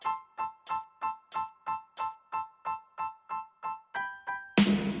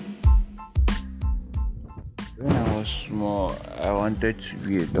was small, I wanted to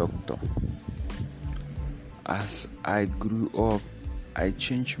be a doctor. As I grew up, I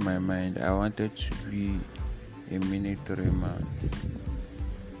changed my mind. I wanted to be a military man.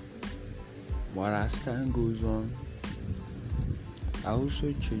 But as time goes on, I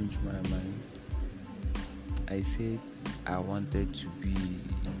also changed my mind. I said I wanted to be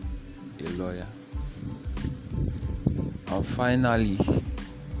a lawyer. And finally,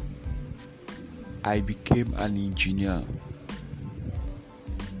 I became an engineer.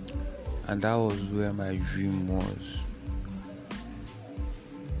 And that was where my dream was.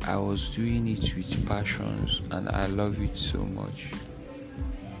 I was doing it with passions and I love it so much.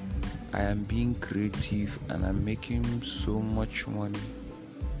 I am being creative and I'm making so much money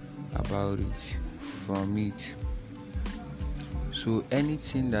about it, from it. So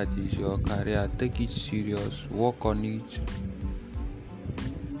anything that is your career, take it serious, work on it,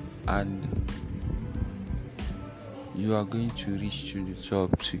 and you are going to reach to the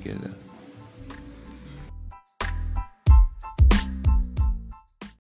top together.